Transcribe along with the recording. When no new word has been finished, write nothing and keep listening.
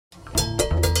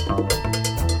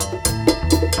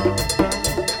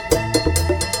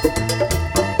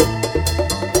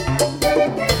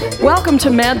Welcome to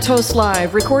Mad Toast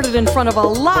Live, recorded in front of a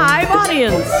live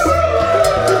audience.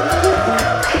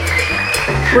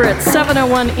 We're at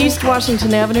 701 East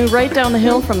Washington Avenue, right down the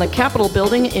hill from the Capitol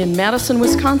Building in Madison,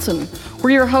 Wisconsin.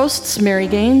 We're your hosts, Mary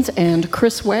Gaines and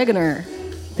Chris Wagoner.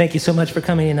 Thank you so much for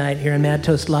coming tonight here in Mad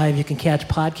Toast Live. You can catch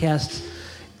podcasts,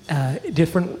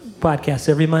 different podcasts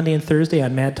every Monday and Thursday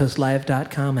on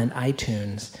madtoastlive.com and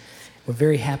iTunes. We're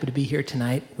very happy to be here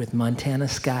tonight with Montana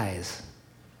Skies.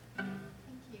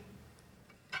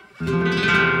 Thank you.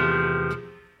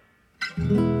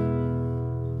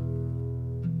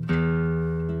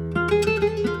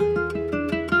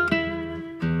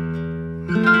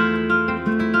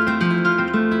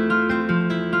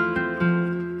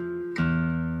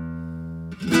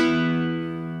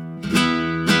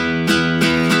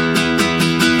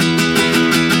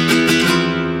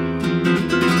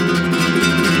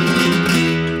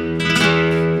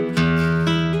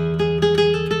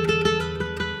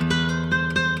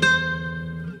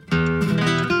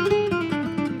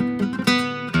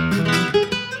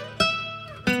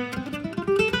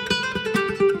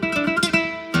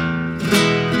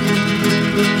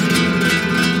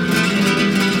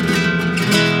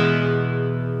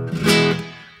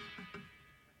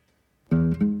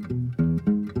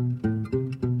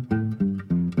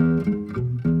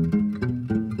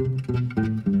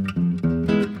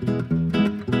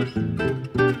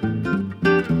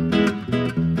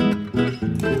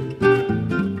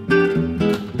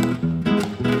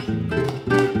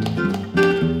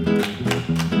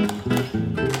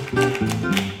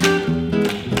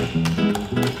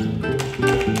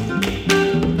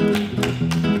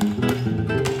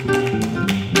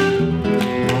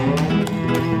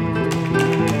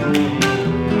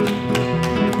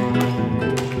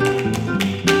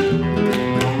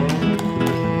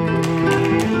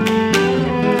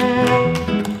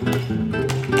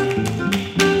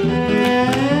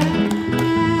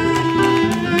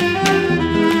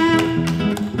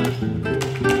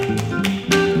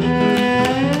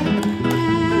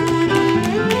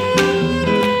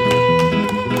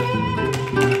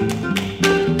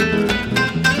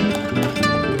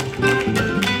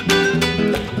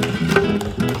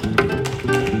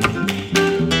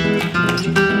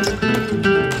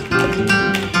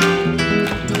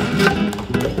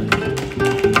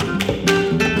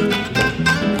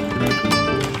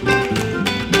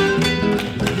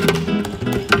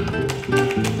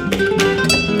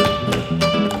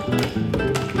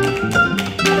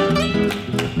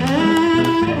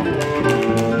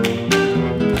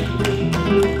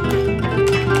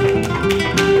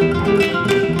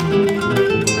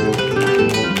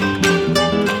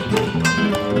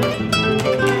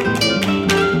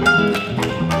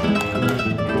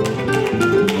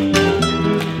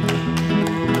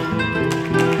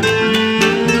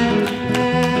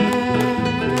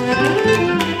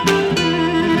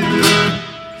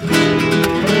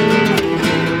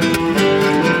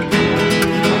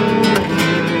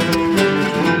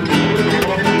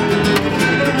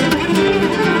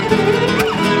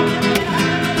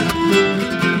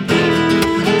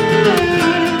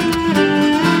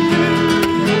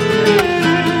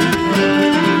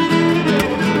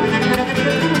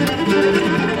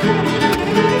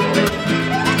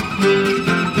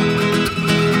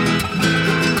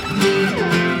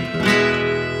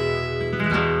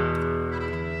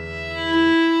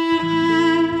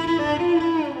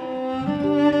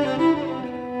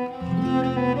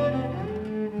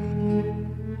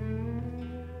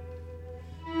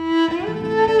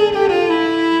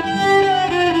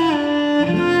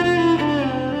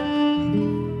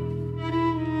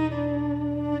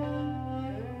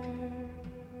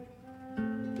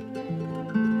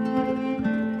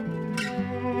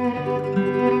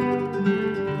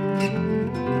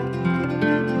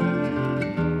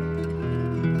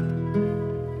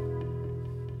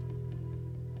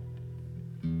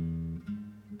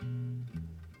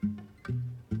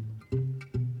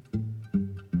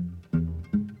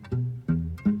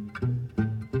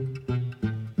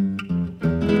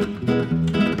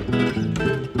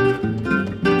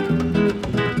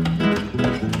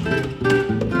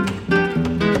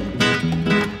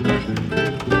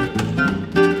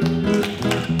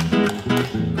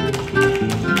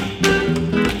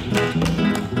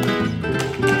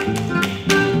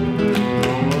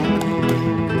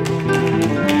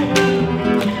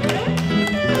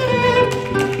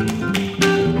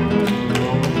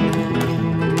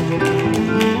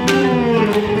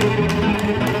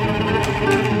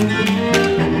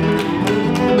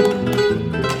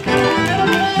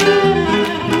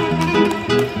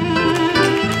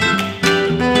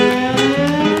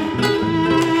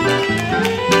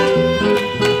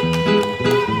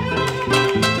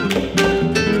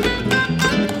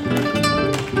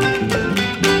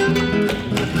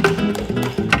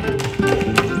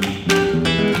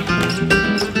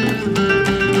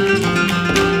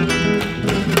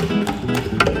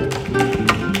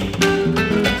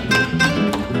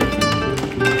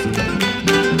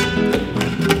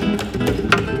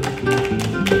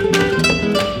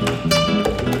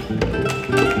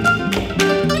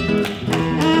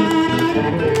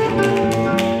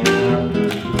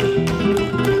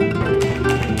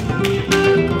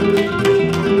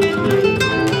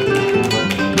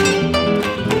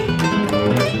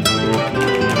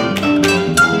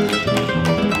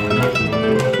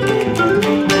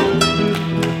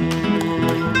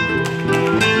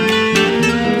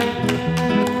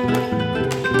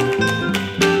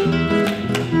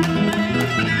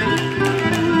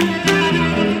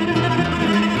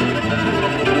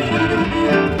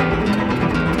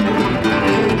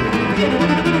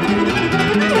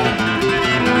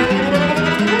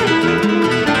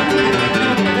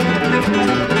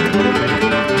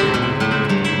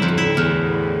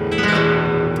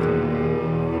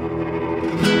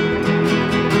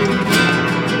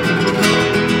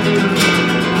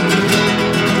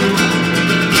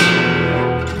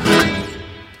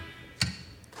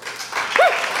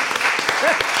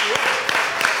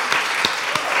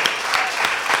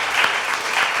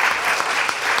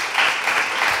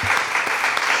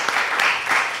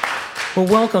 Well,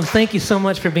 welcome. Thank you so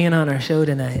much for being on our show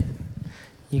tonight.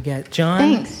 You got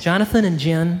Thanks. Jonathan and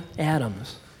Jen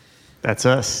Adams. That's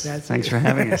us. Thanks for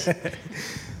having us.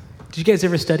 Did you guys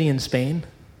ever study in Spain?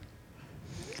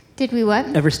 Did we what?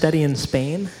 Ever study in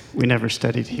Spain? We never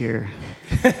studied here.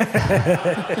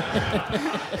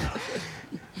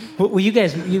 Well, you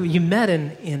guys, you met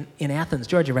in Athens,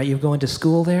 Georgia, right? You were going to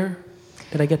school there?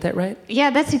 Did I get that right? Yeah,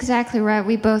 that's exactly right.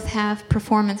 We both have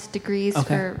performance degrees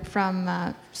Okay.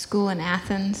 from school in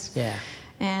Athens. Yeah.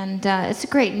 And it's a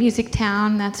great music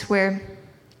town. That's where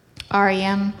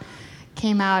REM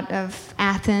came out of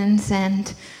Athens.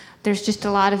 And there's just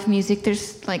a lot of music.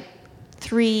 There's like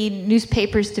 3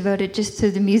 newspapers devoted just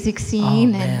to the music scene.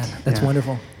 Oh, man. And That's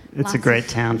wonderful. It's Lots a great of-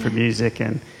 town for yeah. music,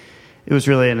 and it was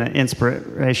really an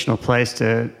inspirational place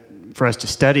for us to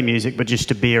study music, but just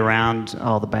to be around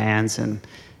all the bands and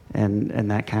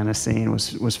that kind of scene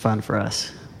was fun for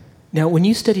us. Now, when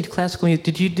you studied classical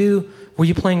music, were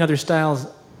you playing other styles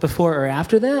before or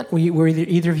after that? Were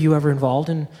either of you ever involved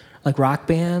in like rock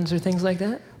bands or things like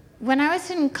that? when I was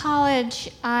in college,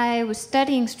 I was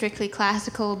studying strictly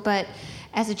classical, but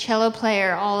as a cello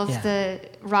player, all of the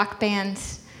rock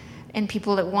bands and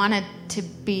people that wanted to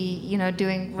be,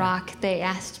 doing rock, they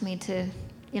asked me to,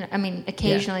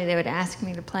 occasionally they would ask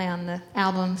me to play on the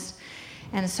albums.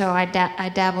 And so I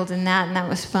dabbled in that, and that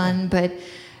was fun. But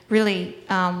really,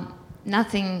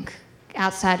 nothing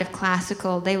outside of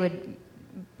classical. They would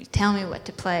tell me what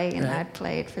to play, and I'd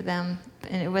play it for them.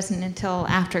 And it wasn't until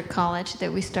after college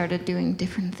that we started doing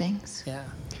different things.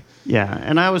 Yeah,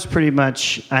 and I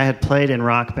had played in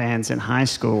rock bands in high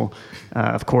school.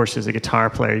 Of course, as a guitar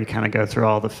player, you kind of go through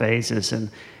all the phases. And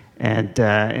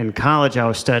in college, I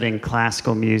was studying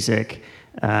classical music,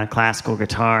 classical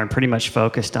guitar, and pretty much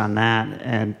focused on that.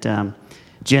 And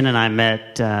Jen and I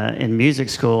met in music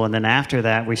school, and then after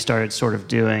that, we started sort of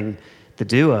doing the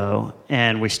duo,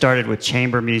 and we started with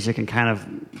chamber music and kind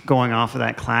of going off of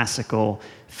that classical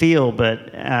feel,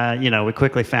 but we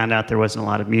quickly found out there wasn't a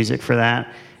lot of music for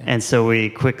that, and so we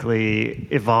quickly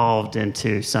evolved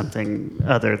into something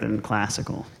other than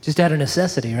classical. Just out of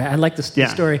necessity, right? I like the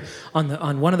story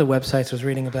on one of the websites. I was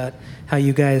reading about how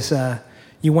you guys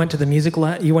you went to the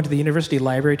university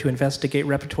library to investigate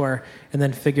repertoire, and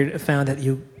then found that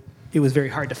it was very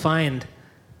hard to find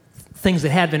things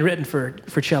that had been written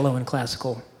for cello and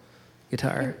classical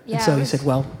guitar. Yeah, and so you said,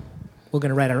 well, we're going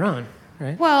to write our own,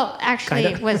 right? Well, actually,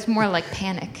 it was more like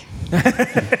panic.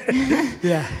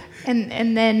 Yeah.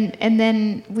 And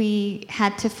then we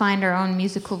had to find our own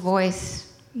musical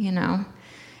voice,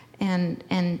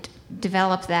 and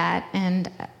develop that. And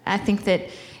I think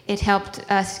that it helped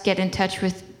us get in touch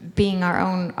with being our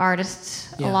own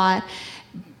artists a lot.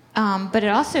 But it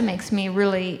also makes me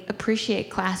really appreciate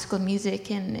classical music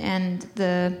and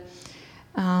the,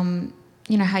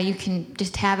 how you can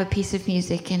just have a piece of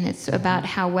music and it's about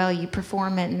how well you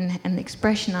perform it and the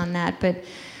expression on that. But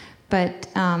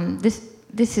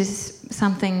this is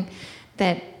something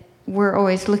that we're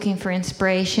always looking for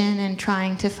inspiration and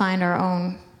trying to find our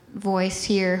own voice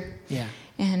here. Yeah.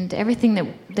 And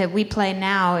everything that we play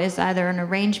now is either an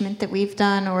arrangement that we've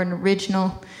done or an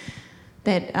original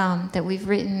that we've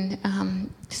written.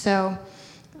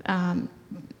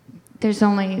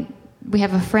 We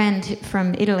have a friend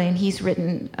from Italy, and he's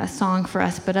written a song for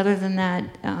us. But other than that,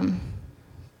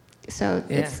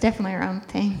 it's definitely our own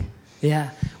thing.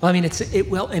 Yeah. Well, I mean,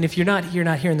 and if you're not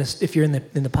hearing this, if you're in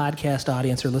the podcast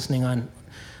audience or listening on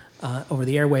over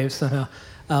the airwaves somehow,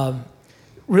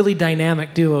 really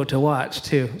dynamic duo to watch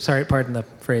too. Sorry, pardon the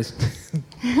phrase.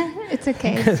 It's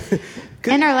okay.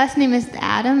 And our last name is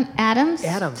Adams.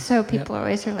 Adams. So people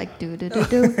always are like, do, do, do,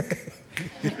 do.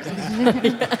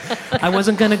 I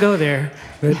wasn't going to go there,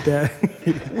 but...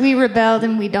 We rebelled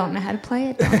and we don't know how to play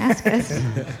it. Don't ask us.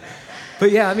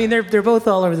 But yeah, I mean, they're both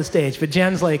all over the stage, but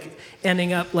Jen's like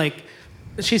ending up like...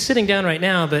 She's sitting down right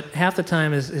now, but half the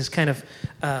time is kind of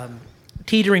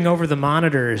teetering over the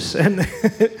monitors and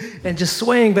and just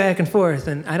swaying back and forth.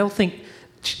 And I don't think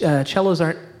cellos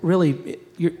aren't really...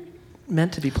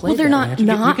 meant to be played. Well, they're that not way.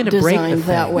 You're gonna break the designed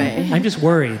that thing. way. I'm just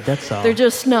worried. That's all. They're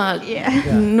just not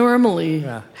normally.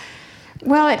 Yeah.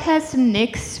 Well, it has some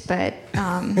nicks, but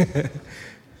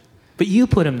But you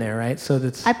put them there, right? So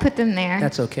I put them there.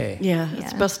 That's okay. Yeah,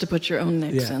 it's best to put your own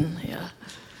nicks Yeah. in. Yeah.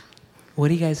 What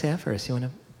do you guys have for us? You want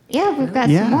to? Yeah, we've got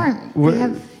some more.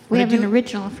 We have an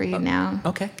original for you now.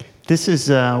 Okay. This is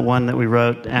one that we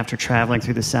wrote after traveling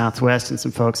through the Southwest, and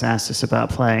some folks asked us about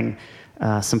playing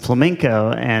some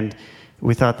flamenco, and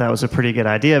we thought that was a pretty good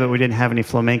idea, but we didn't have any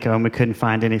flamenco, and we couldn't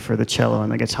find any for the cello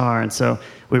and the guitar. And so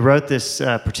we wrote this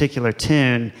particular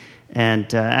tune,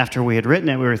 And after we had written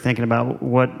it, we were thinking about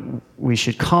what we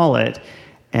should call it.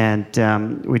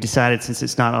 And we decided, since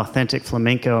it's not authentic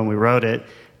flamenco and we wrote it,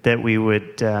 that we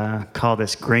would call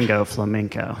this Gringo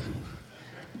Flamenco.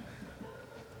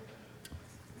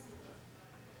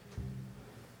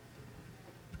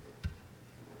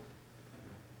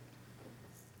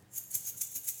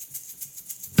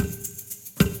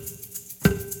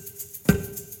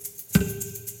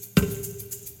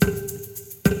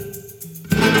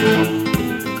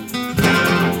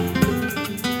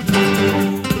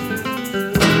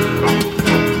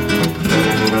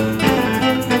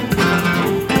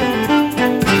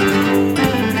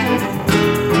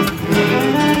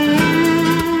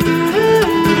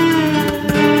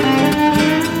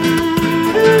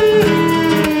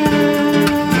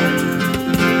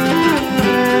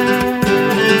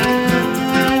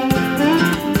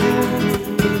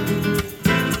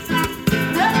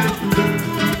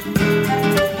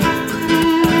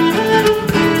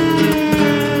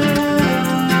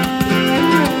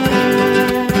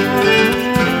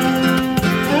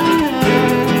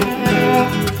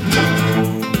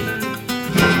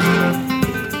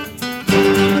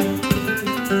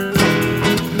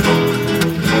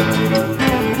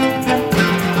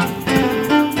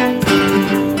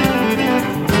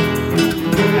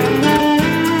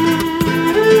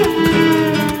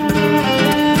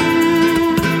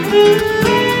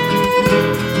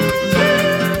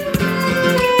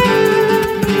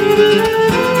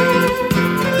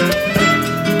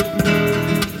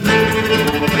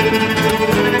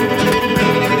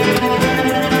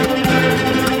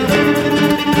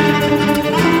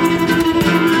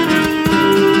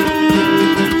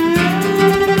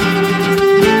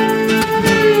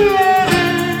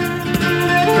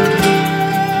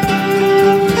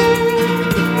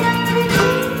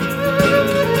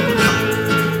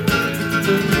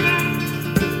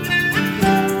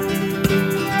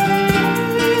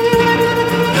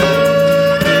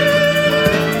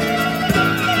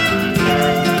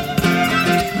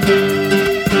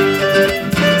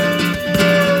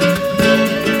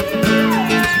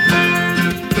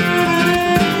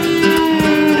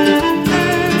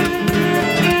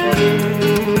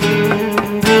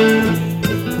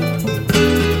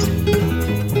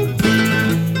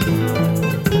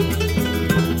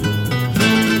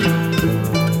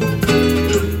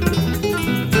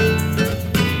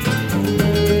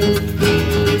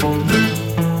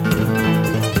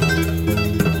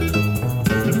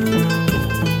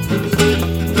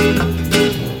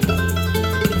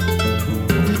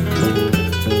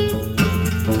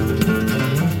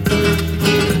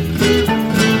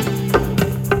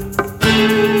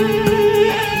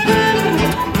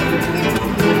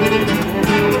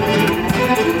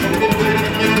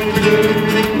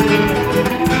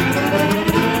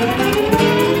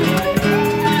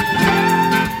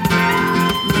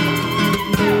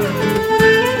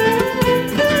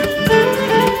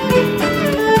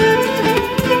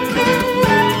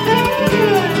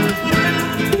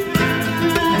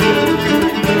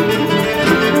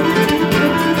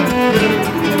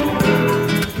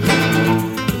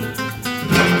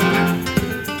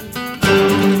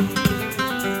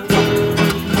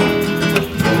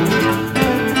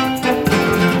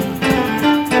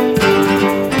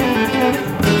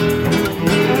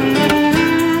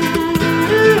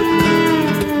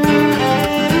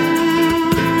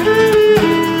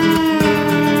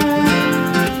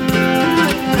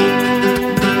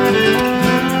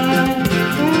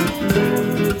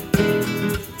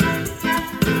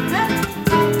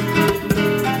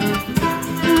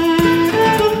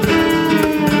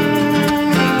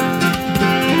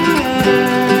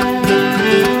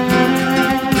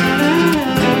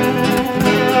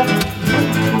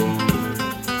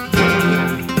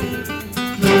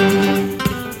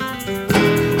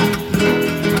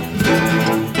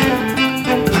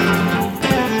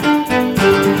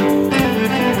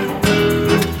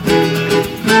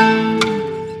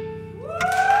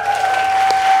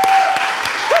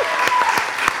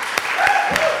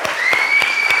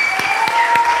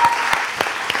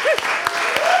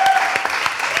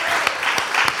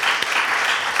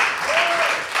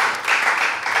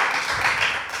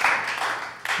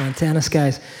 Montana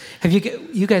Skies.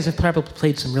 You guys have probably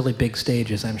played some really big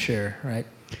stages, I'm sure, right?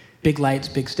 Big lights,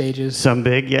 big stages. Some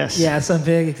big, yes. Yeah, some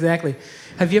big, exactly.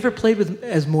 Have you ever played with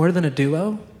as more than a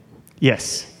duo?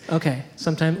 Yes. Okay.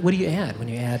 Sometime. What do you add when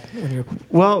you're?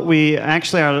 Well, we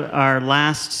actually our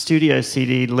last studio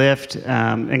CD, Lift,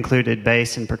 included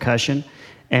bass and percussion,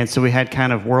 and so we had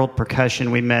kind of world percussion.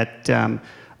 We met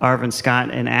Arvin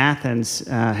Scott in Athens,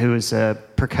 who is a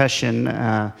percussion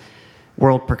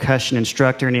world percussion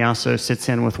instructor, and he also sits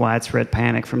in with Widespread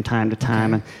Panic from time to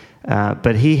time. Okay. And,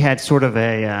 but he had sort of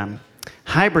a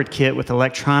hybrid kit with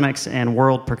electronics and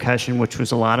world percussion, which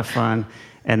was a lot of fun.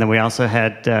 And then we also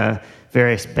had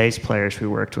various bass players we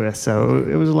worked with, so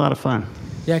it was a lot of fun.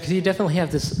 Yeah, because you definitely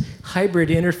have this hybrid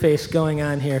interface going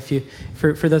on here.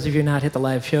 For those of you not at the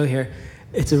live show here,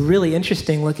 it's a really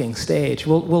interesting looking stage.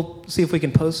 We'll see if we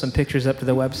can post some pictures up to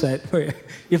the website for you,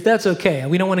 if that's okay.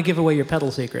 We don't want to give away your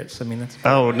pedal secrets. I mean, that's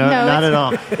no, not at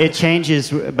all. It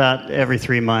changes about every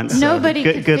 3 months.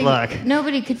 Good luck.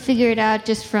 Nobody could figure it out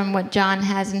just from what John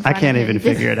has in front of him. I can't even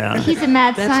figure it out. He's a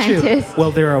mad scientist. True.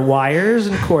 Well, there are wires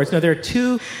and cords. No, there are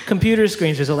 2 computer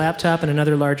screens. There's a laptop and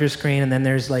another larger screen, and then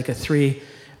there's like a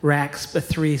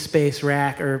 3-space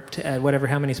rack, or whatever,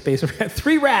 how many space,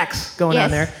 3 racks going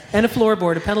on there, and a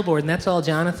floorboard, a pedal board, and that's all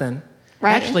Jonathan.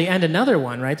 Right. Actually, and another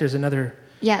one, right? There's another.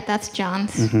 Yeah, that's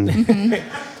John's. Mm-hmm.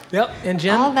 Mm-hmm. Yep, and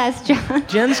Jen. All that's John.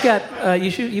 Jen's got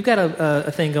you've got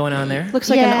a thing going on there.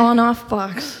 Looks like an on-off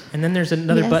box. And then there's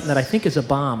another button that I think is a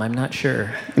bomb. I'm not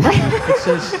sure.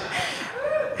 It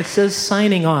says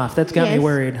signing off. That's got me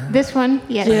worried. This one, sign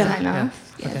Yeah.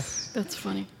 off. Yes. Okay. That's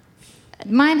funny.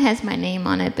 Mine has my name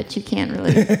on it, but you can't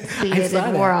really see it.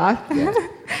 It wore off. Yeah.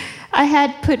 I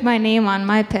had put my name on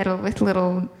my pedal with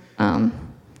little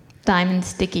diamond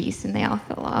stickies, and they all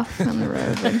fell off on the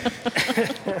road.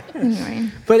 Anyway.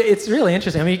 But it's really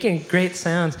interesting. I mean, you're getting great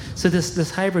sounds. So this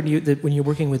hybrid, when you're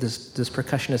working with this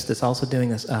percussionist that's also doing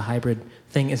this hybrid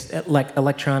thing, is like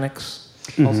electronics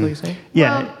also, you say?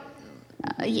 Yeah.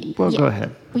 Well, go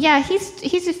ahead. Yeah,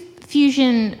 he's a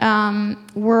fusion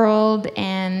world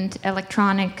and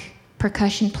electronic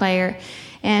percussion player.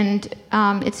 And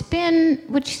it's been,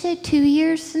 would you say 2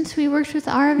 years since we worked with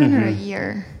Arvin, or a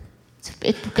year?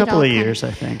 A couple of years, I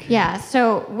think. Yeah,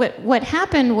 so what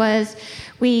happened was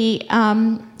we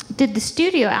did the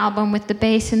studio album with the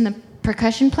bass and the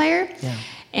percussion player. Yeah.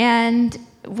 And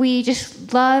we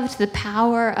just loved the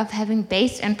power of having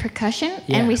bass and percussion.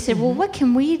 Yeah. And we said, well, what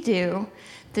can we do?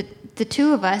 The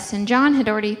 2 of us, and John had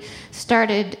already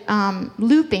started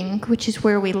looping, which is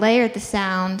where we layered the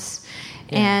sounds.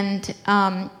 Yeah. And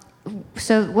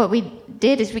so what we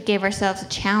did is we gave ourselves a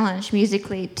challenge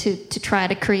musically to try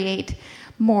to create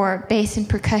more bass and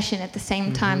percussion at the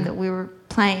same time that we were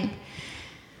playing.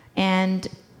 And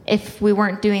if we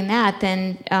weren't doing that,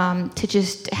 then to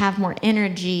just have more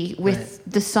energy with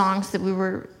the songs that we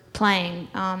were playing.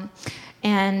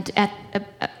 And at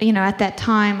that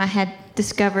time, I had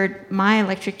discovered my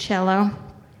electric cello,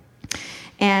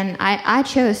 and I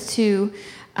chose to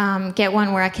get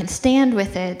one where I can stand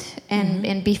with it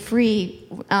and be free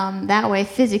that way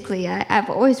physically. I've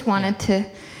always wanted to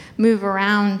move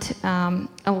around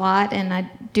a lot, and I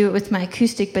do it with my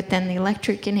acoustic, but then the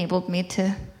electric enabled me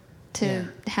to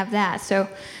have that. So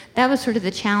that was sort of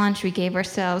the challenge we gave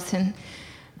ourselves, and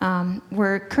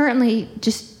we're currently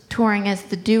just touring as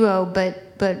the duo,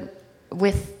 but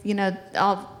with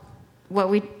all. What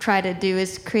we try to do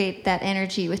is create that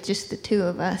energy with just the 2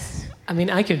 of us. I mean,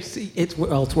 I can see it's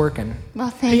working. Well,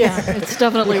 thank you. Yeah, it's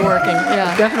definitely working.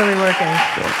 Yeah, it's definitely working.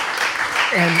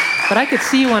 But I could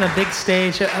see you on a big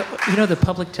stage. The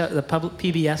public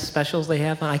PBS specials they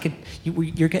have. Have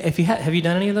you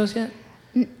done any of those yet?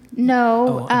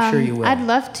 No. Oh, I'm sure you will. I'd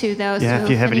love to, though. Yeah, so if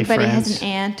you have any anybody friends. has an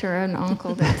aunt or an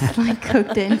uncle that's like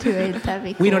cooked into it, that'd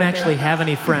be cool. We don't actually have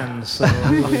any friends. So.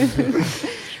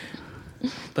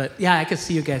 But yeah, I could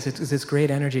see you guys. It's great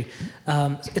energy.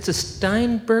 It's a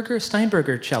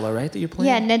Steinberger cello, right? That you're playing.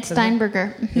 Yeah, Ned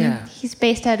Steinberger. Mm-hmm. Yeah, he's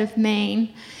based out of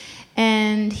Maine,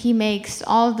 and he makes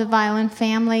all of the violin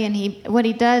family. And what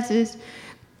he does is,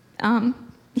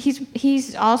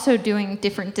 he's also doing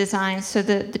different designs. So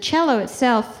the cello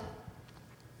itself.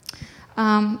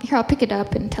 Here, I'll pick it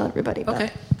up and tell everybody about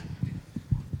it.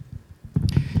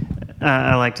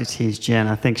 I like to tease Jen.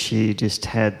 I think she just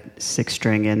had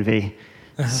 6-string envy.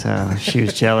 So she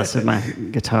was jealous of my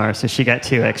guitar, so she got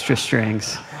 2 extra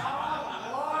strings.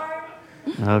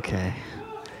 Okay.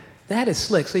 That is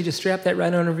slick. So you just strap that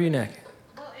right on over your neck.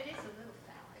 Well, it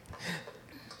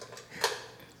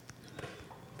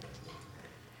is a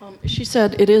little phallic. She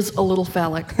said it is a little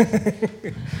phallic.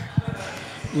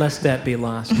 Lest that be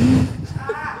lost.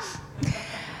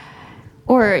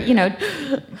 Or,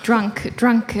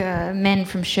 drunk men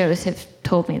from shows have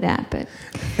told me that, but...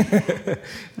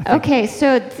 Okay,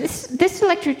 so this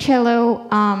electric cello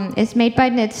is made by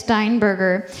Ned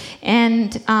Steinberger,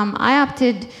 and I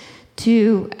opted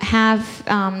to have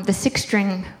the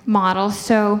 6-string model.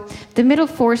 So the middle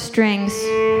 4 strings,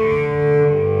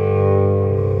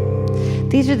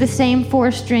 these are the same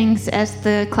 4 strings as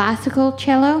the classical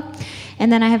cello,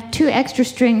 And then I have 2 extra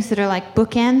strings that are like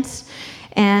bookends.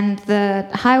 And the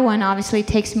high one obviously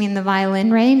takes me in the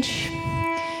violin range.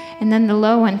 And then the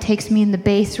low one takes me in the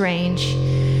bass range.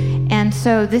 And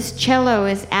so this cello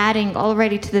is adding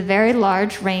already to the very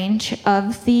large range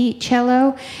of the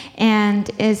cello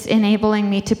and is enabling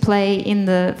me to play in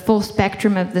the full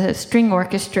spectrum of the string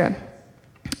orchestra.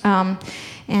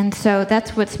 And so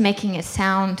that's what's making it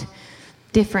sound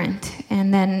different.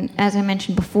 And then, as I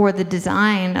mentioned before, the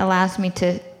design allows me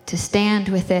to stand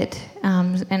with it.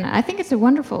 And I think it's a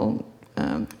wonderful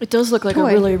it does look like toy.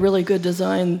 a really, really good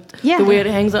design. Yeah. The way it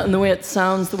hangs out and the way it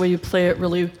sounds, the way you play it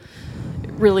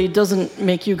really doesn't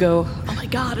make you go, oh my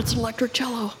God, it's an electric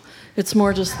cello. It's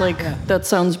more just like, that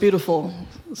sounds beautiful.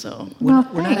 So We're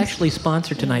not thanks. actually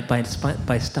sponsored tonight by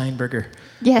Steinberger.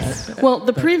 Yes. well,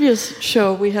 the previous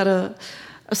show we had a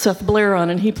Seth Blair on,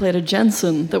 and he played a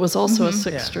Jensen that was also a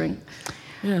 6-string.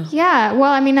 Yeah. Yeah,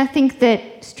 well, I mean, I think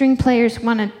that string players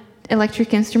want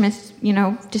electric instruments,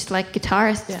 just like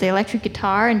guitarists. Yeah. The electric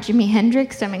guitar and Jimi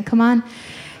Hendrix, I mean, come on.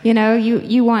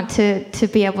 You want to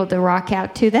be able to rock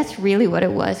out too. That's really what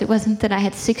it was. It wasn't that I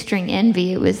had 6-string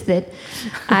envy. It was that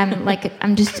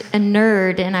I'm just a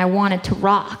nerd and I wanted to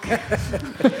rock.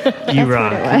 You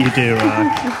rock. You do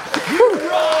rock.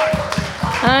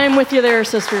 I'm with you there,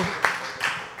 sister.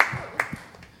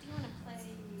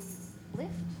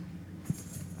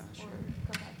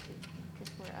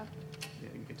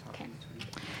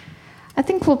 I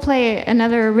think we'll play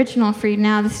another original for you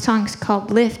now. This song's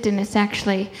called Lift, and it's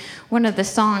actually one of the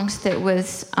songs that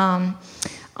was on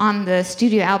the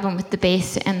studio album with the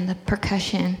bass and the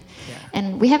percussion. Yeah.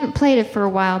 And we haven't played it for a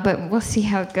while, but we'll see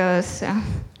how it goes. So.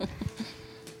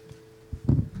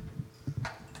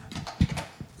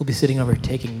 We'll be sitting over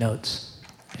taking notes.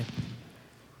 Okay.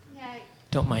 Yeah.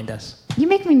 Don't mind us. You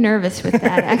make me nervous with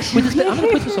that, actually. I'm going to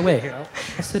put this away here.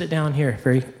 I'll sit it down here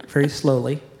very, very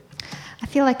slowly. I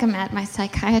feel like I'm at my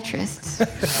psychiatrist's.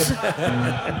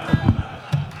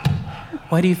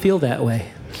 Why do you feel that way?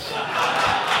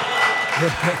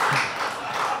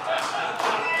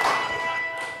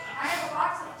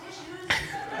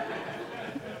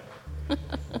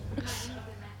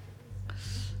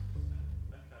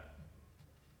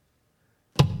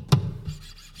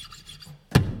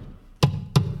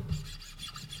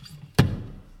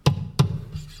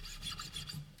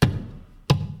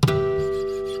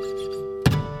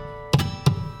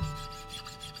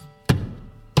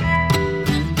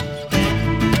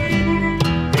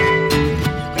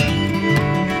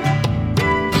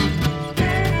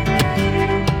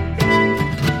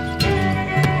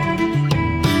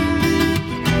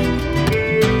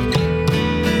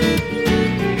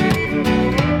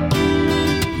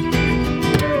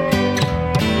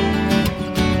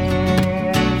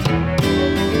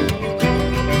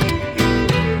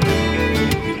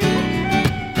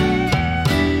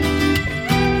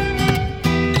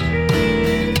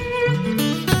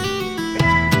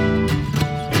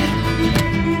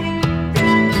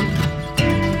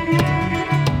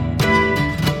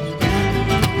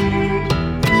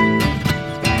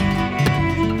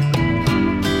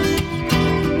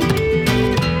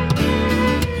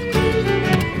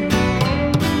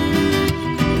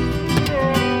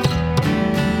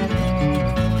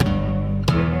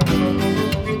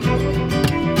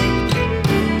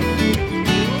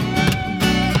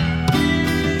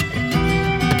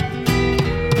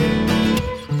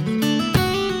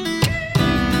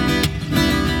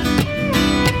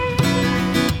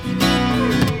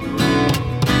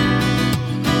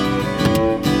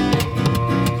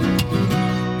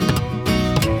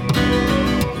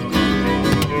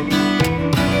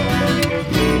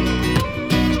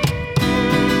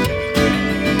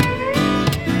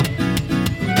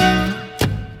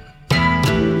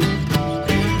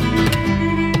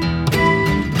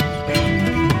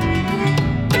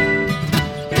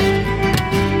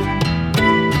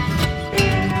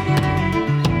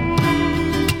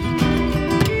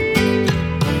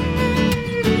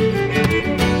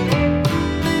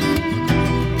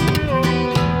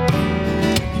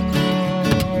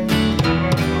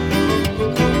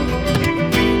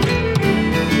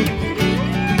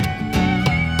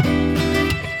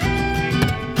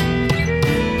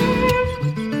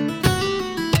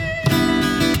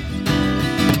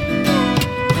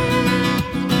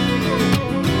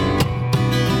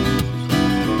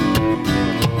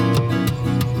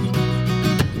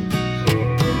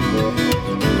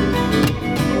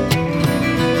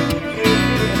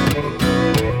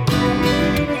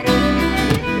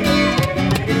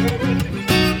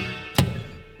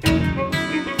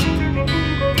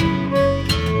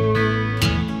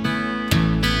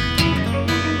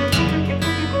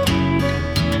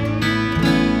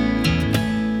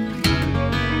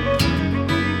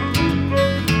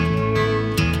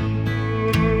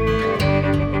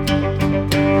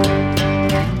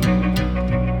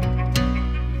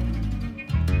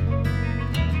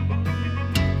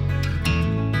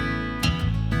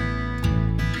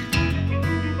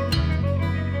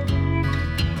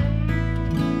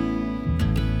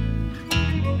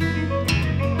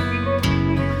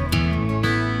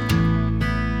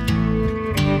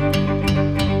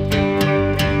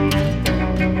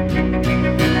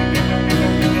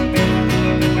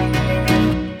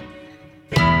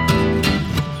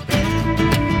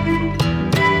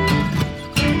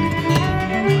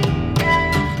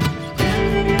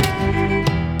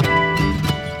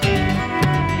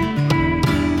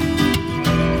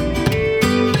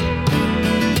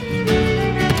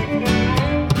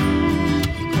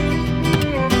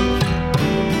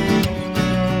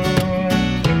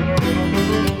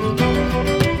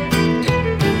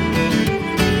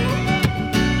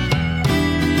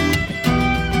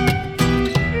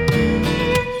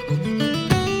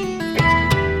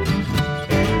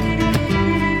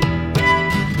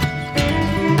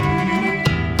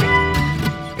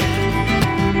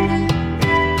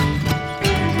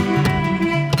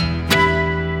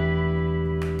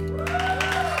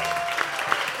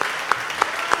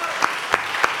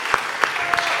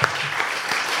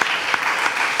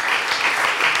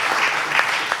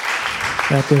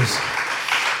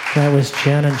 That was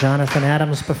Jen and Jonathan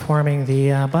Adams performing the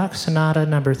Bach Sonata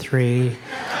Number 3,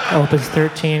 Opus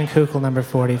 13, Kukl Number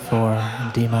 44,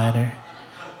 in D minor.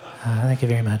 Thank you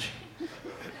very much.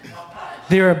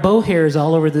 There are bow hairs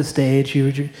all over the stage.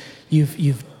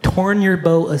 You've torn your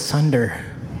bow asunder.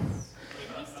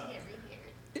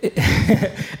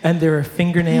 And there are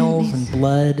fingernails and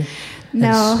blood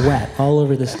and sweat all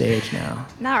over the stage now.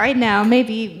 Not right now.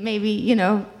 Maybe,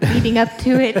 leading up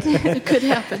to it. It could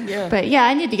happen, yeah. But yeah,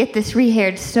 I need to get this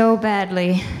rehaired so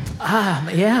badly. Ah,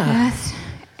 yeah. Yes.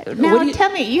 Now,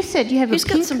 tell me, you said you have He's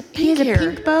got some pink hair. A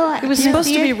pink bow? It was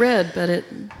supposed to be red, but it...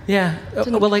 Yeah.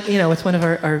 Well, it's one of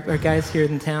our guys here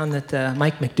in town that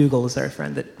Mike McDougall is our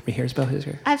friend that rehairs bow hairs.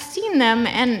 I've seen them,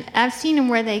 and I've seen them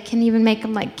where they can even make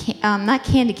them like, not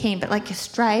candy cane, but like a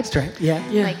stripe. Stripe, yeah.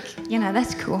 Like,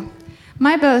 that's cool.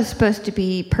 My bow is supposed to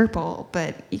be purple,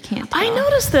 but you can't tell. I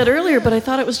noticed that earlier, but I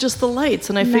thought it was just the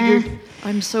lights, and I figured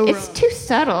I'm so wrong. It's too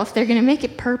subtle. If they're going to make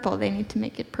it purple, they need to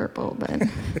make it purple. But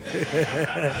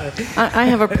I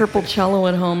have a purple cello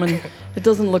at home, and it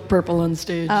doesn't look purple on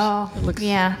stage. Oh, it looks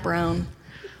brown.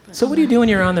 So what do you do when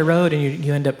you're on the road and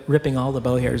you end up ripping all the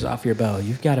bow hairs off your bow?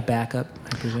 You've got a backup,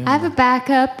 I presume? I have a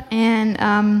backup,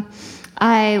 and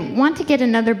I want to get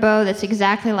another bow that's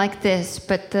exactly like this,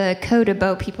 but the Coda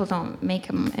bow, people don't make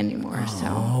them anymore.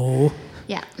 Oh. So,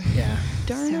 yeah.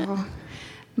 Darn it.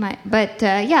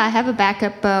 I have a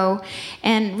backup bow.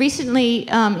 And recently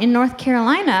in North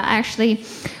Carolina, actually,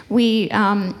 we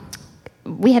had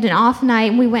an off night,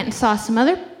 and we went and saw some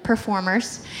other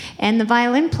performers. And the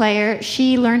violin player,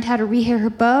 she learned how to rehair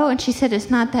her bow, and she said it's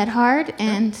not that hard.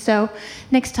 And so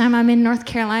next time I'm in North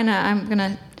Carolina, I'm going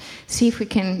to see if we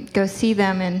can go see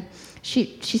them. And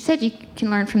she said you can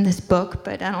learn from this book,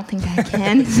 but I don't think I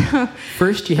can. So,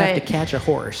 first, you have to catch a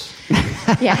horse.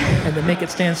 Yeah. And then make it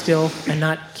stand still and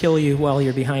not kill you while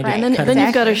you're behind it. And then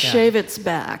you've got to shave its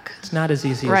back. It's not as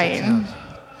easy as it sounds.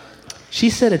 She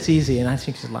said it's easy, and I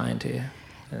think she's lying to you.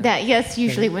 Yes,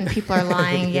 usually when people are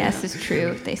lying, yes, it's true.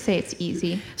 If they say it's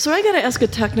easy. So I got to ask a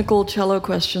technical cello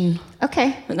question.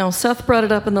 Okay. Now, Seth brought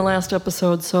it up in the last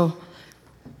episode, so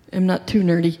I'm not too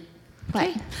nerdy.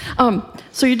 What?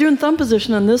 So you're doing thumb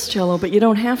position on this cello, but you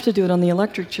don't have to do it on the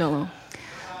electric cello.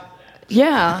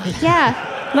 Yeah.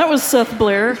 Yeah. That was Seth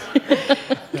Blair.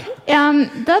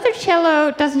 The other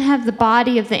cello doesn't have the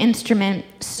body of the instrument,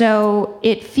 so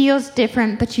it feels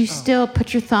different, but you still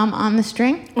put your thumb on the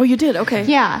string. Oh, you did? Okay.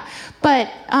 Yeah, but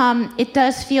it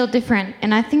does feel different,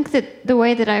 and I think that the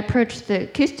way that I approached the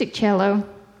acoustic cello,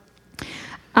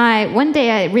 one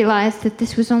day I realized that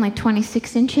this was only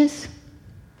 26 inches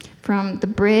from the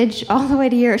bridge all the way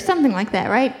to here, or something like that,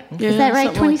 right? Yeah, is that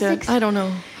right, 26? Like that. I don't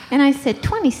know. And I said,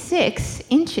 26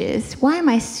 inches? Why am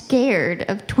I scared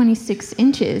of 26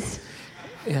 inches?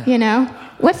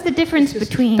 Yeah. What's the difference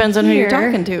between depends on here, who you're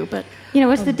talking to, but...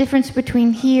 what's the difference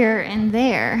between here and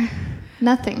there?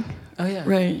 Nothing. Oh, yeah.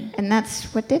 Right. And that's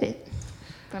what did it.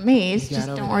 For me, it's just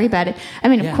don't worry about it. I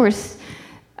mean, of course,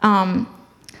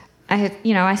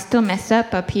 I still mess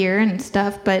up here and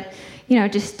stuff, but,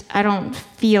 I don't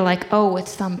feel like,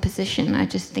 it's thumb position. I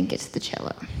just think it's the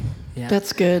cello. Yeah.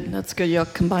 That's good. You'll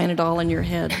combine it all in your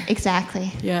head.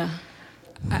 Exactly. Yeah.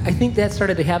 I think that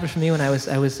started to happen for me when I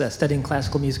was studying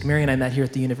classical music. Mary and I met here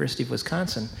at the University of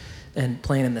Wisconsin, and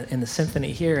playing in the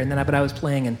symphony here. And then, I was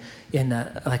playing in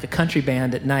like a country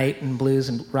band at night, and blues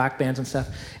and rock bands and stuff.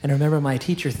 And I remember my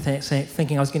teacher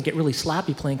thinking I was going to get really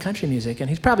sloppy playing country music. And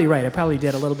he's probably right. I probably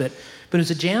did a little bit. But it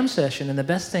was a jam session, and the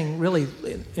best thing, really,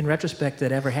 in retrospect,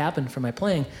 that ever happened for my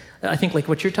playing, I think, like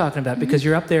what you're talking about, because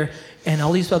you're up there, and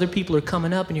all these other people are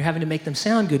coming up, and you're having to make them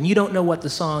sound good, and you don't know what the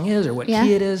song is or what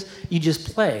key it is. You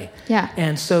just play. Yeah.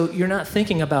 And so you're not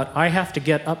thinking about, I have to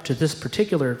get up to this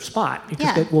particular spot. You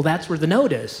just go, well, that's where the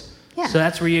note is. Yeah. So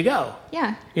that's where you go.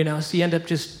 Yeah. So you end up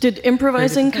just... Did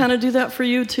improvising kind of do that for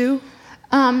you, too?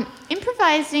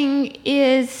 Improvising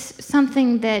is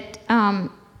something that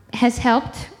has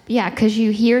helped. Yeah, because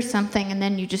you hear something and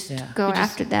then you just go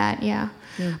after that. Yeah.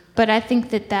 But I think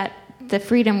that the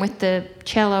freedom with the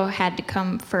cello had to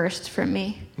come first for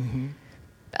me. Mm-hmm.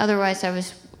 Otherwise, I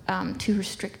was too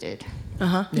restricted.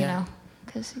 Uh-huh. You know,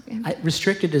 because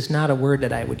restricted is not a word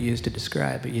that I would use to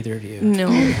describe either of you. No.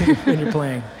 When you're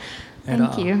playing.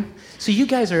 Thank you. So you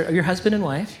guys are your husband and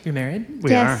wife? You're married?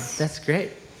 We are. That's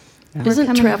great. Yeah.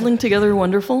 Isn't traveling together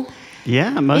wonderful?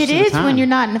 Yeah, most of the time. It is when you're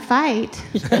not in a fight.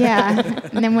 Yeah.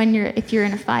 And then if you're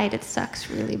in a fight, it sucks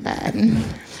really bad.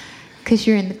 because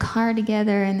you're in the car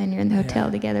together and then you're in the hotel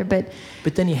together. But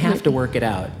then you have to work it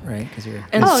out, right? Because you're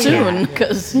soon,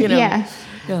 because Yeah.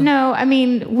 No, I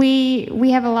mean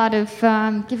we have a lot of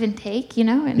give and take,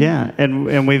 And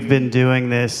and we've been doing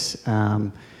this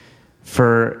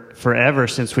for forever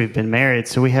since we've been married,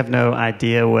 so we have no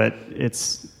idea what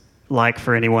it's like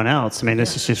for anyone else. I mean,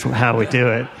 this is just how we do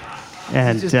it.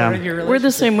 And we're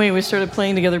the same way. We started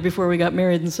playing together before we got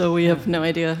married, and so we have no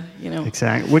idea,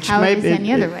 Exactly. Which how it is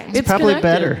any other way. It's probably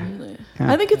better.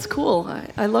 Yeah. I think it's cool.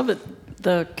 I love it,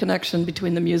 the connection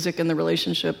between the music and the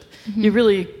relationship.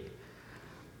 Mm-hmm.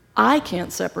 I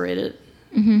can't separate it.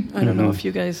 Mm-hmm. I don't know if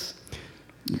you guys...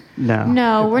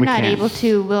 No, we're not able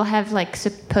to. We'll have like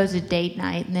supposed date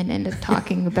night and then end up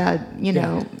talking about,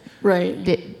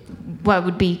 what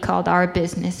would be called our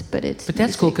business, but it's... But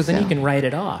that's cool, because then you can write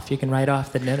it off. You can write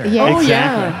off the dinner. Yeah. Oh,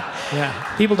 exactly.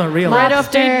 Yeah. People don't realize. Right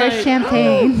off date night.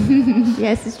 Champagne.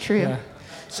 Yes, it's true. Yeah.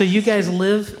 So you guys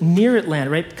live near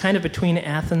Atlanta, right? Kind of between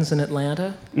Athens and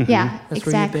Atlanta? Mm-hmm. Yeah, that's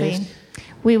exactly. Where you're based?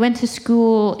 We went to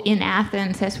school in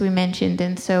Athens, as we mentioned,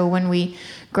 and so when we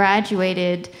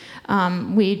graduated,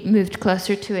 we moved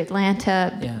closer to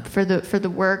Atlanta for the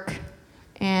work,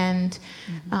 and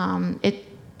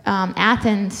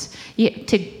Athens,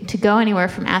 to go anywhere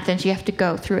from Athens, you have to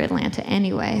go through Atlanta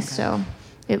anyway. Okay. So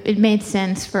it made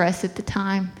sense for us at the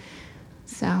time.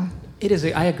 So it is.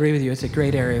 I agree with you. It's a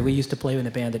great area. We used to play in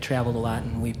a band that traveled a lot,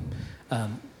 and we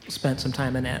spent some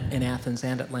time in Athens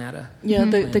and Atlanta. Yeah,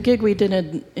 the gig we did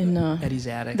in Eddie's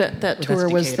Attic. That tour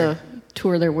was the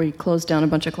tour there where we closed down a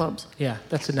bunch of clubs. Yeah,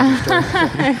 that's another story.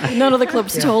 None of the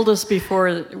clubs told us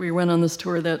before we went on this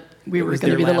tour that we were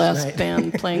going to be the last night.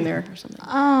 band playing there or something.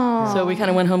 Oh. So we kind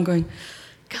of went home going,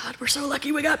 God, we're so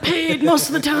lucky we got paid most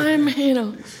of the time,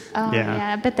 Oh,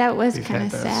 yeah, but that was kind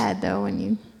of sad, though,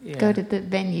 when you go to the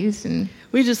venues and...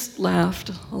 We just laughed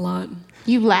a lot.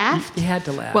 You laughed? You had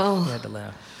to laugh. Well, you had to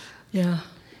laugh. Yeah.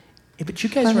 But you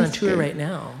guys are on tour right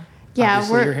now. Yeah,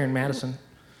 obviously, you're here in Madison.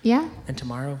 Yeah. And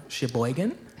tomorrow,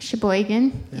 Sheboygan?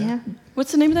 Sheboygan, yeah.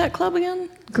 What's the name of that club again?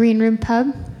 Green Room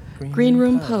Pub. Green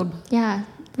Room Pub. Yeah,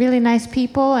 really nice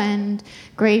people and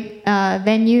great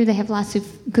venue. They have lots of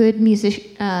good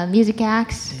music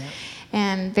acts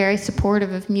and very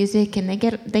supportive of music. And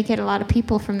they get a lot of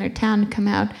people from their town to come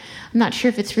out. I'm not sure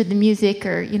if it's for the music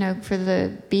or for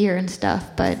the beer and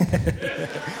stuff, but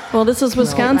well, this is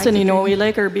Wisconsin. We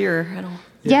like our beer.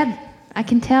 Yeah, I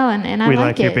can tell, and I we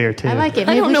like it. Your beer too. I like it.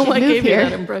 I Maybe don't know what gave here. you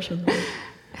that impression.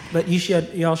 But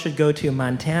you all should go to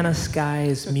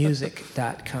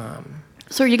montanaskiesmusic.com.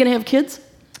 So are you going to have kids?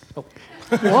 Oh.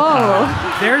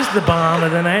 Whoa. There's the bomb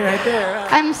of the night right there.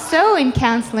 I'm so in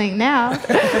counseling now.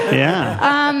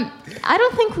 Yeah. I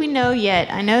don't think we know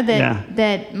yet. I know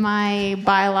that my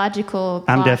biological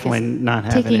clock I'm definitely is not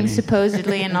having ticking any.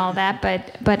 supposedly and all that,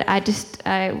 but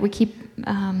we keep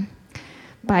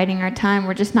biding our time.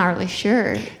 We're just not really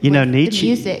sure.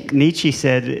 Nietzsche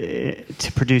said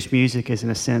to produce music is,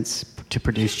 in a sense, to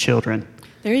produce children.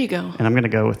 There you go. And I'm going to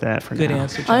go with that for now. Good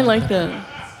answer, John. I like that.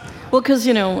 Well, because,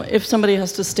 if somebody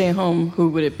has to stay home, who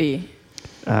would it be?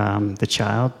 The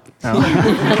child. Oh.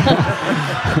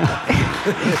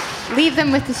 Leave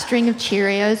them with a string of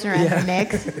Cheerios around their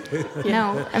necks.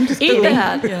 No, I'm just Eat kidding.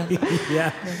 that.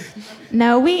 Yeah.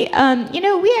 No, we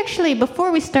actually,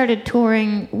 before we started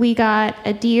touring, we got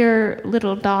a dear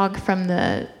little dog from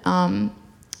the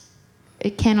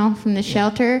kennel from the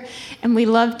shelter, and we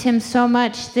loved him so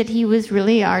much that he was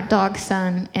really our dog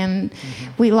son, and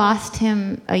we lost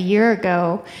him a year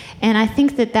ago, and I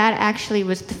think that actually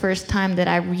was the first time that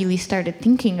I really started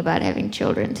thinking about having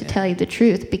children, to tell you the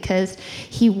truth, because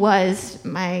he was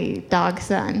my dog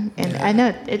son, and I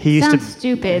know it sounds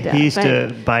stupid. He used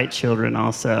to bite children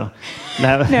also.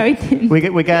 No, he didn't.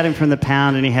 We got him from the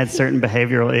pound, and he had certain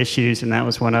behavioral issues, and that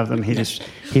was one of them. He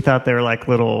thought they were like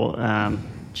little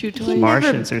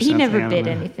Martians or something. He never bit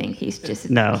anything. He's just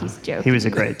he's joking. He was a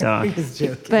great dog. He was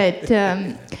joking. But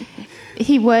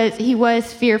he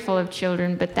was fearful of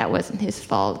children, but that wasn't his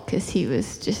fault because he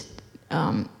was just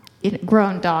a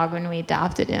grown dog when we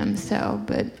adopted him. So,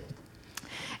 but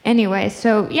anyway,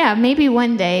 so yeah, maybe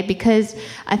one day, because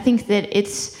I think that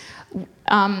it's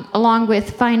along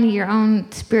with finding your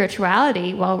own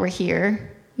spirituality while we're here.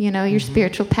 Your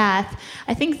spiritual path.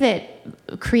 I think that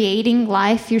creating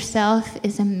life yourself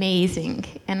is amazing.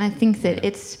 And I think that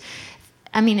it's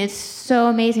so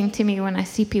amazing to me when I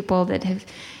see people that have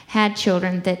had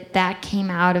children that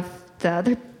came out of the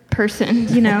other person,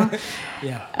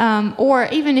 Yeah. Or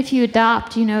even if you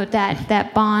adopt,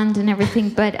 that bond and everything.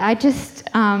 But I just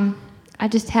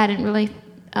hadn't really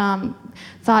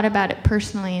thought about it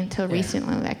personally until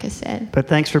recently, like I said. But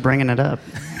thanks for bringing it up.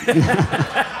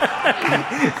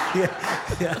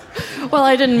 Well,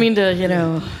 I didn't mean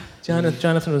to,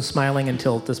 Jonathan was smiling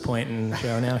until this point in the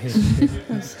show. Now he's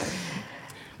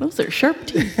those are sharp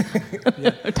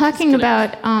teeth. Talking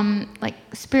about like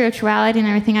spirituality and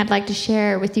everything, I'd like to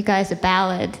share with you guys a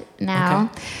ballad now.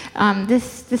 Okay.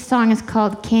 This song is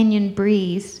called Canyon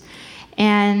Breeze,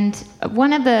 and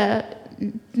one of the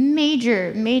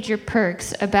major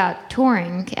perks about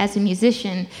touring as a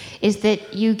musician is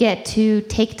that you get to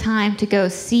take time to go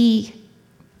see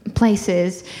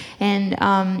places. And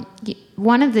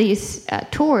one of these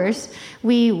tours,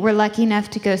 we were lucky enough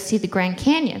to go see the Grand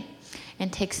Canyon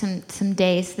and take some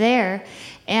days there.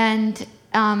 And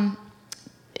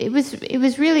it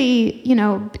was really,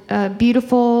 a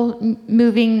beautiful,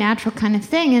 moving, natural kind of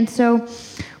thing. And so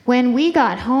when we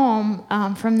got home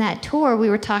from that tour, we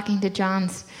were talking to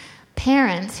John's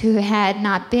parents who had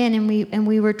not been, and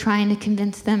we were trying to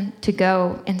convince them to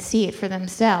go and see it for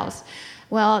themselves.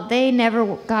 Well, they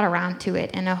never got around to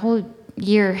it, and a whole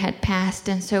year had passed,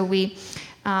 and so we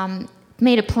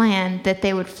made a plan that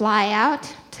they would fly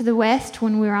out to the west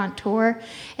when we were on tour,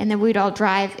 and then we'd all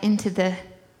drive into the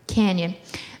canyon.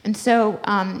 And so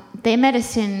they met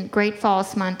us in Great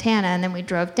Falls, Montana, and then we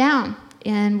drove down.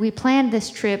 And we planned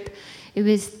this trip. It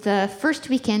was the first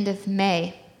weekend of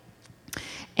May.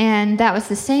 And that was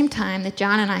the same time that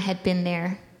John and I had been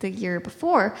there the year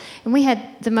before. And we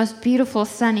had the most beautiful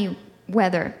sunny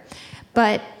weather.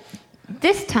 But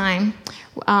this time,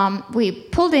 we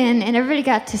pulled in and everybody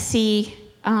got to see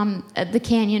the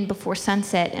canyon before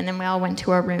sunset. And then we all went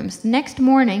to our rooms. The next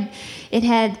morning, it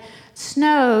had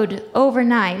snowed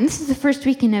overnight. And this is the first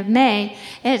weekend of May.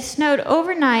 And it snowed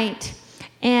overnight,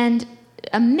 and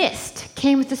a mist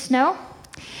came with the snow,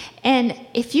 and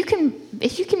if you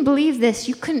can believe this,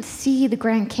 you couldn't see the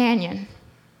Grand Canyon.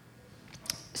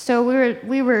 So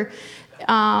we were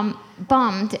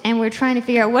bummed, and we were trying to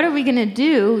figure out what are we going to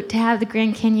do to have the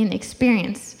Grand Canyon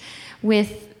experience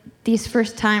with these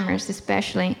first timers,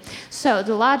 especially. So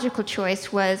the logical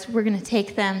choice was we're going to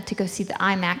take them to go see the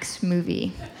IMAX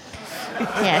movie.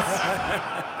 Yes.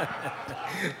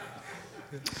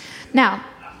 Now.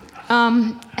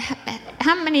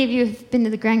 How many of you have been to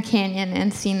the Grand Canyon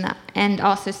and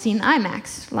also seen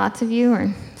IMAX? Lots of you,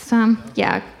 or some?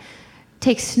 Yeah, it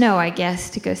takes snow, I guess,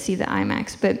 to go see the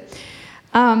IMAX. But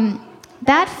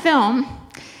that film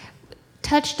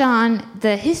touched on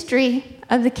the history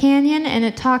of the canyon, and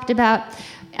it talked about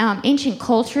ancient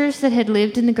cultures that had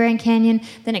lived in the Grand Canyon,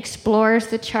 then explorers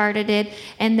that charted it,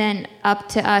 and then up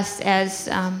to us as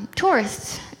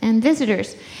tourists and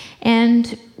visitors.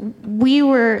 And we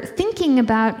were thinking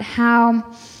about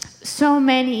how so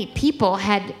many people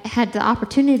had the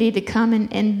opportunity to come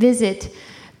and visit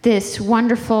this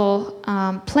wonderful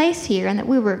place here, and that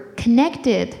we were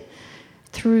connected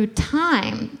through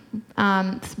time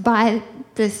by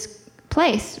this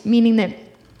place, meaning that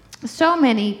so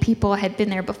many people had been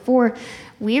there before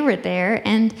we were there,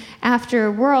 and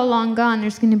after we're all long gone,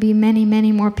 there's going to be many,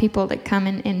 many more people that come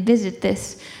and visit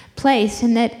this place.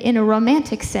 And that in a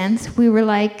romantic sense, we were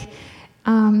like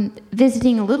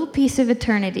visiting a little piece of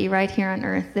eternity right here on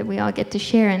earth that we all get to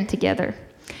share in together.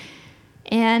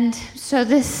 And so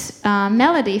this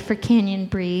melody for Canyon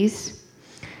Breeze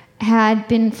had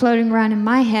been floating around in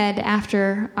my head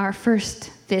after our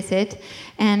first visit,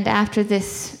 and after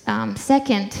this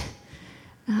second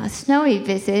snowy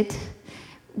visit,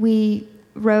 we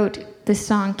wrote the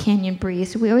song Canyon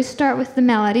Breeze. We always start with the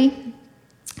melody,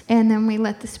 and then we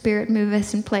let the Spirit move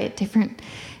us and play it different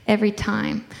every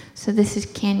time. So this is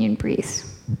Canyon Breeze.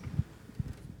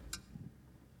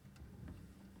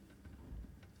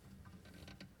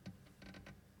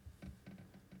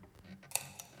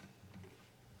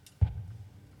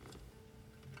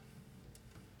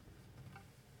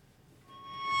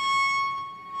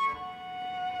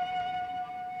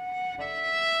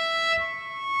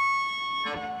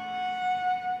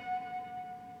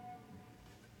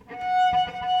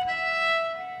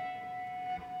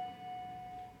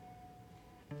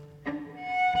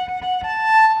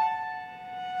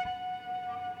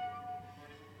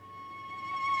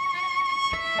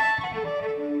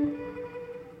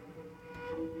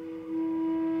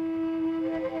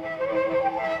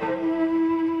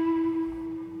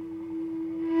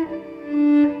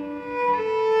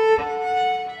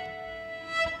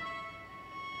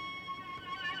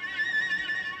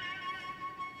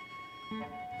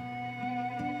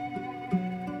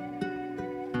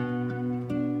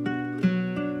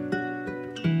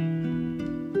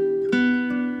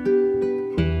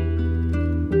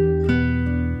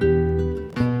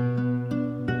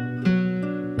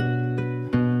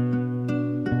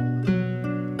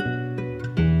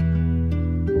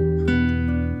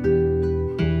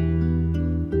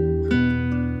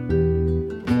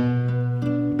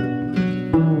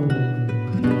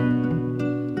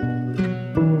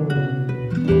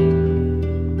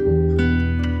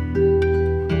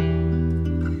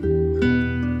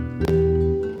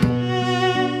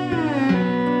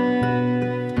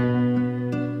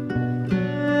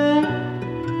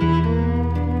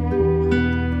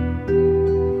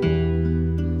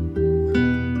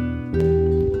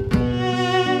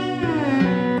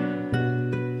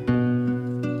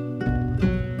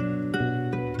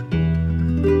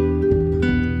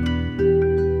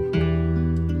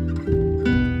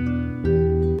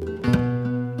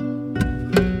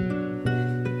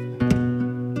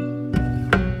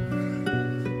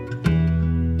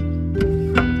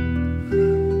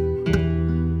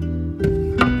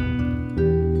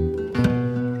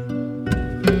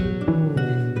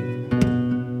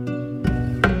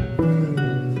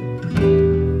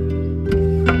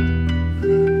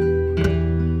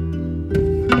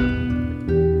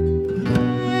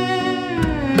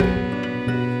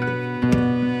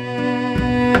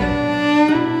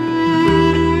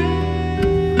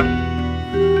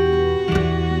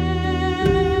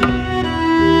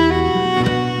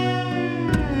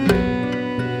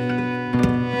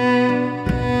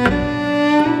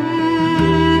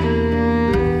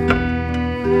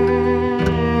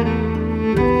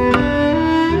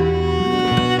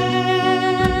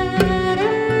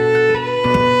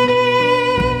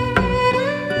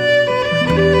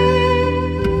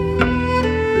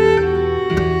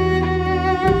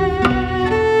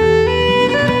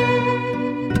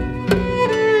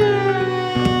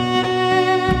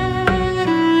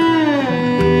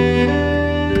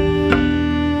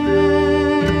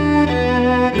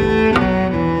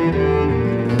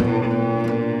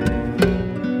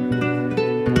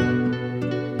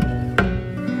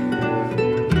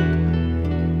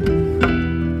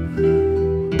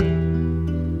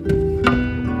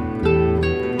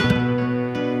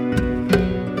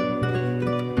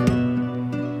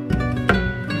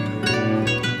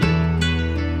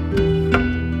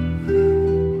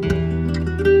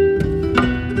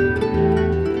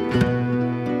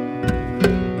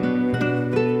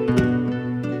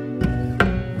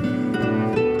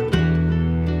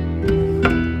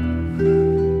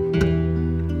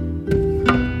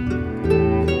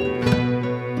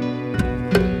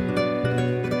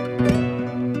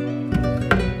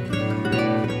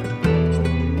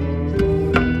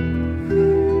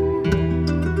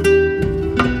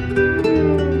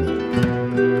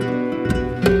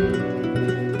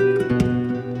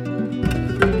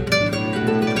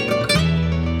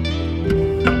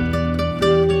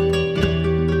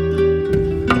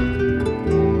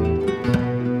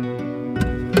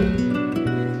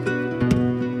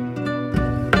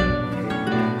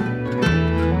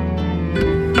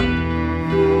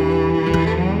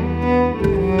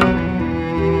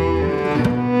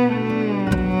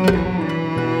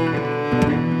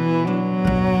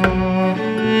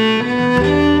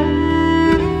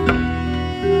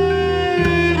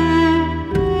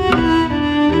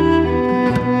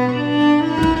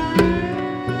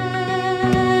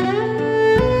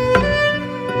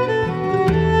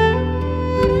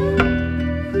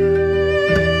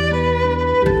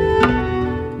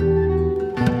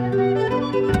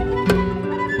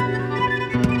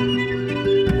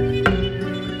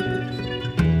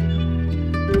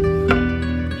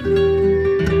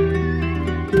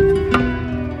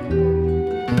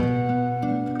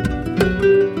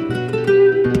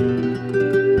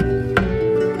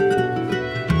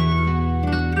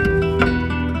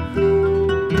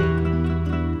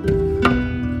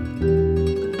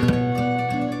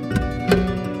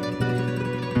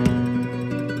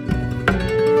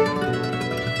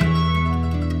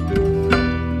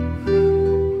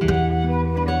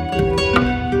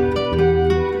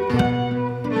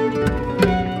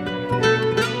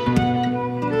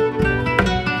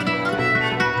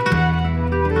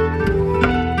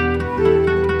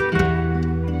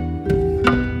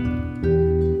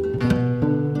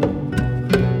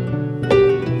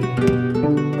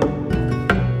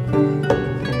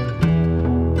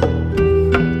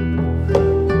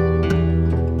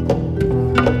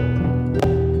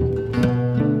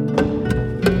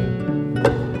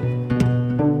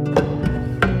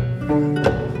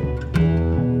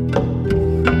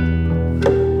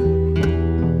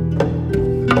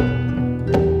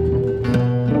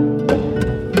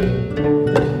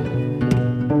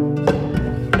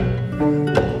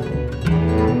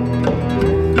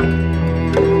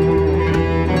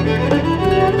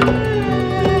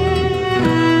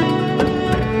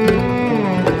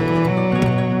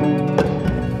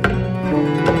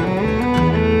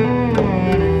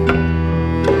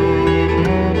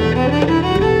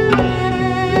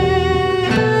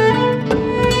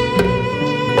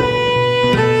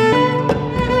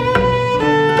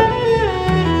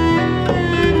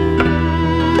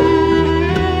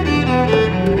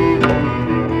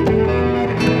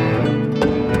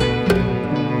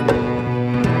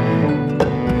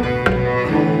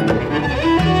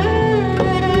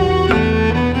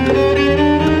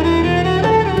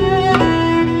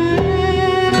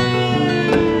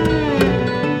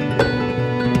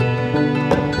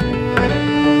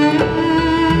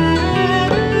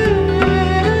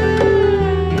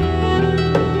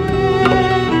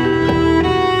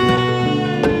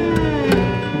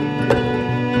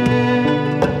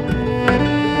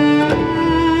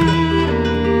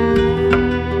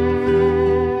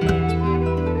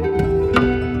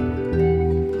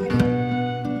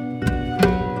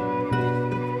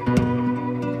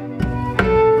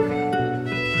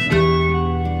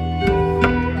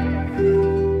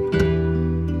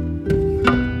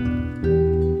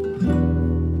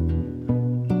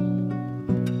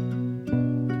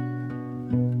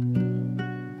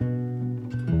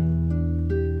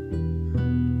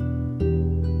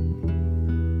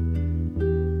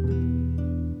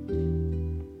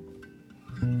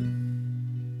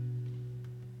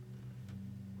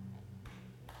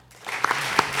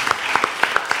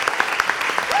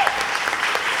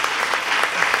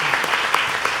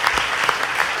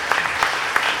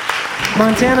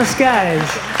 Montana Skies,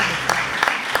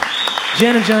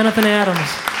 Jen and Jonathan Adams.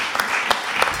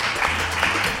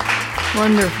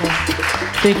 Wonderful.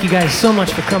 Thank you guys so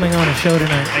much for coming on the show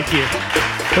tonight. Thank you.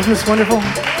 Wasn't this wonderful?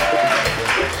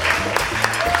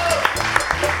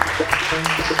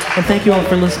 And thank you all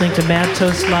for listening to Mad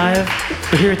Toast Live.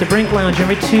 We're here at the Brink Lounge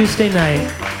every Tuesday night,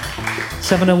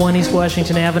 701 East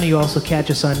Washington Avenue. You also catch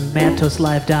us on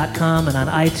madtoastlive.com and on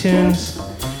iTunes.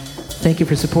 Thank you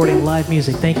for supporting live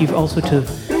music. Thank you also to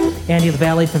Andy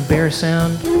LaValle from Bear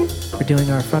Sound for doing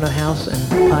our front of house and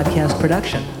podcast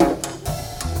production.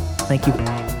 Thank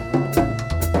you.